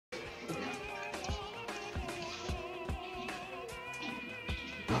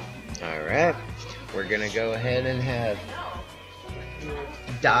Alright, we're gonna go ahead and have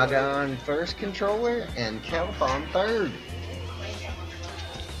Daga on first controller and Kelp on third.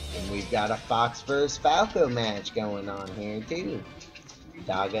 And we've got a Fox vs. Falco match going on here too.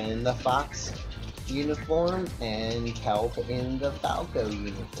 Daga in the Fox uniform and Kelp in the Falco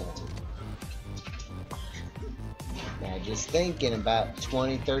uniform. Now just think, in about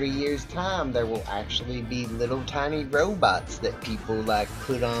 20-30 years time there will actually be little tiny robots that people like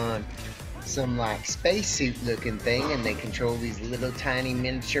put on some like spacesuit looking thing, and they control these little tiny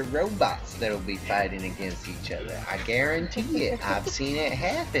miniature robots that'll be fighting against each other. I guarantee it. I've seen it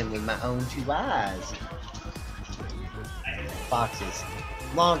happen with my own 2 eyes. Fox is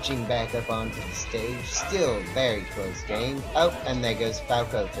launching back up onto the stage. Still a very close game. Oh, and there goes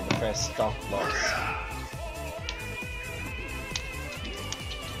Falco for the first stock loss.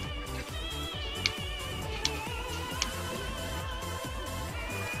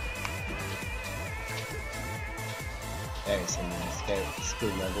 Very similar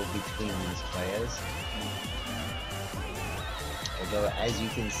skill level between these players. Although, as you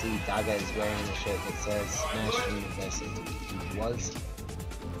can see, Daga is wearing a shirt that says Smash University. He was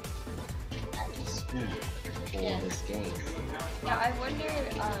at school for this game. Yeah, I wonder.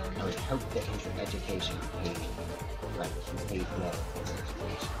 I would hope that his education paid well for his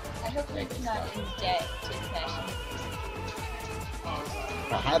education. I hope he's not in debt to Smash University.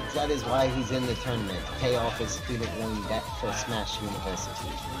 Perhaps that is why he's in the tournament, to pay off his student loan debt for Smash University.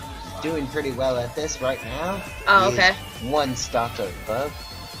 He's doing pretty well at this right now. Oh, okay. 1 stock above.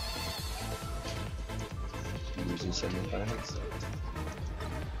 User semifinals.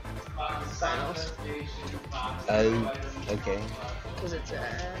 Finals. Oh, okay. Because it's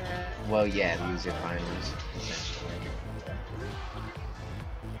Well, yeah, loser finals.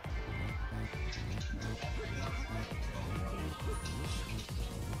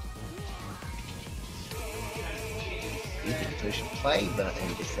 You can push play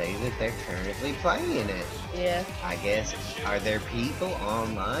button to say that they're currently playing it. yeah. I guess, are there people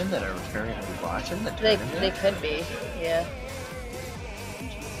online that are currently watching the They tournament? could be. Yeah.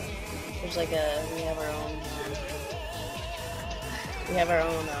 There's like we have our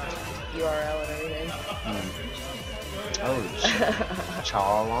own URL and everything. Oh,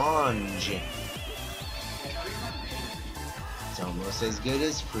 challenge. It's almost as good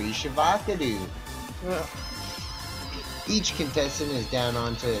as free Shavakadu. Each contestant is down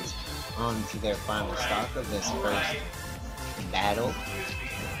onto their final stock of this first battle.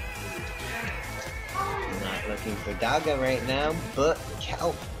 Not looking for Daga right now, but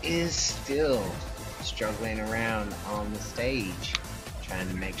Kelp is still struggling around on the stage, trying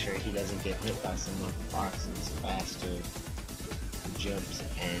to make sure he doesn't get hit by some of Fox's faster jumps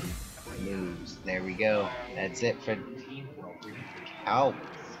and moves. There we go. That's it for Kelp.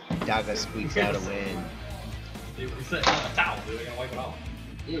 Daga squeaks out a win.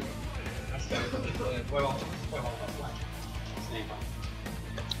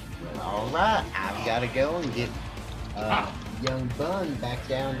 Alright, I've got to go and get young Bun back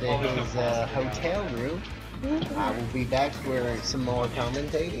down to his hotel room. I will be back for some more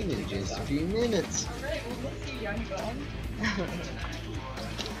commentating in just a few minutes. Alright, we'll miss you, young Bun.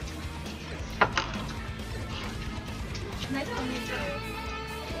 Nice to meet you.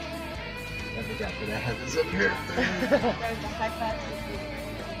 I forgot that I had this up here. There's a high five.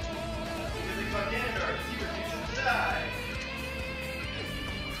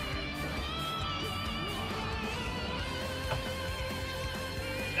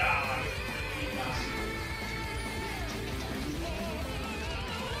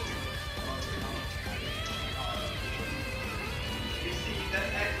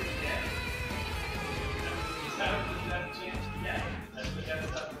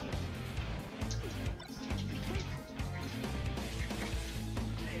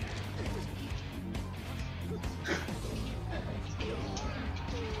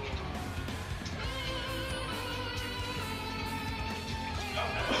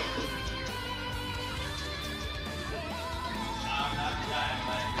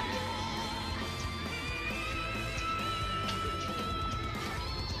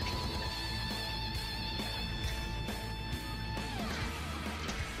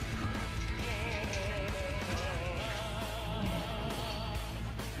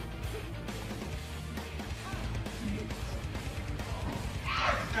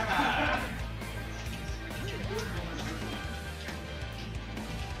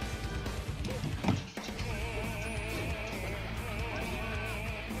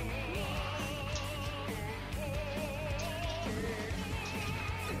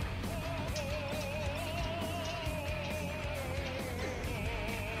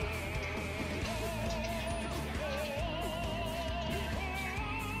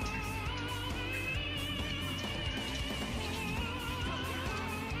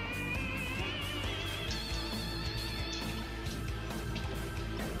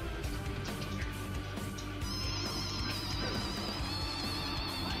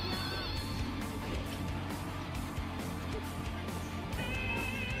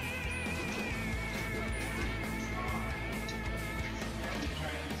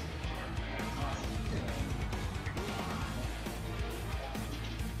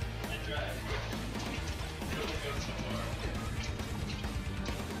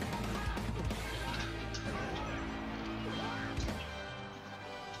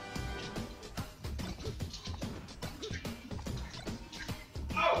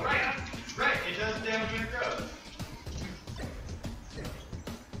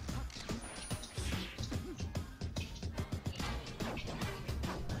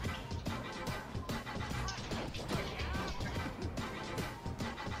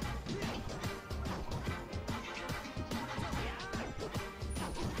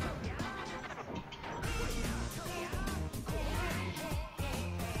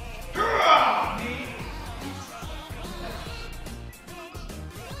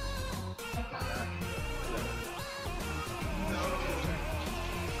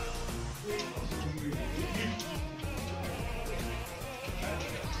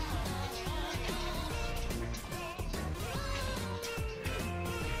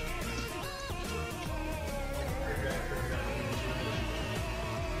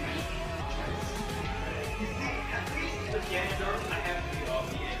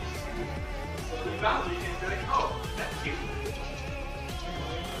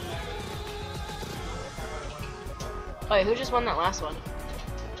 Wait, who just won that last one?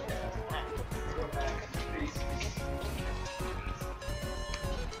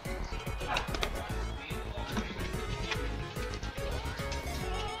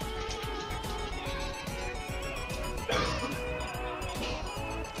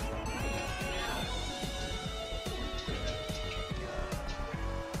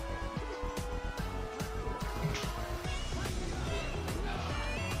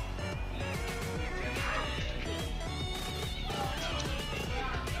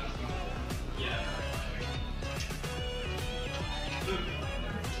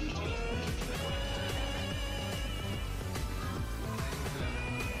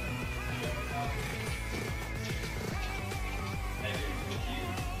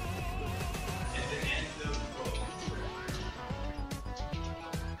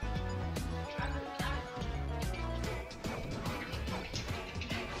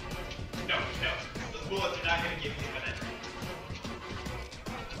 Bullets are not going to give you a minute.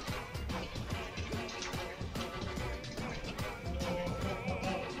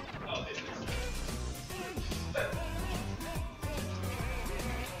 Oh, this is...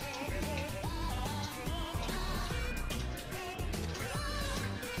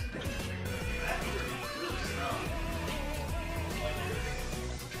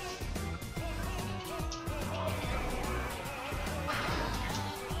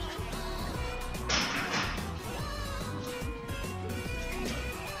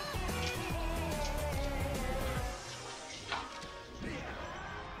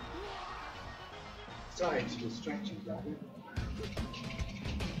 Sorry to distract you, Daga.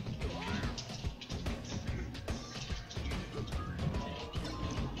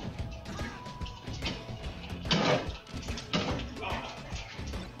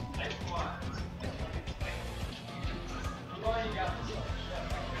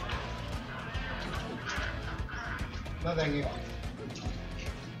 No, thank you.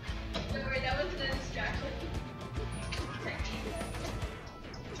 Don't worry, that was the distraction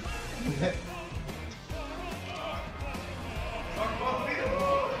technique.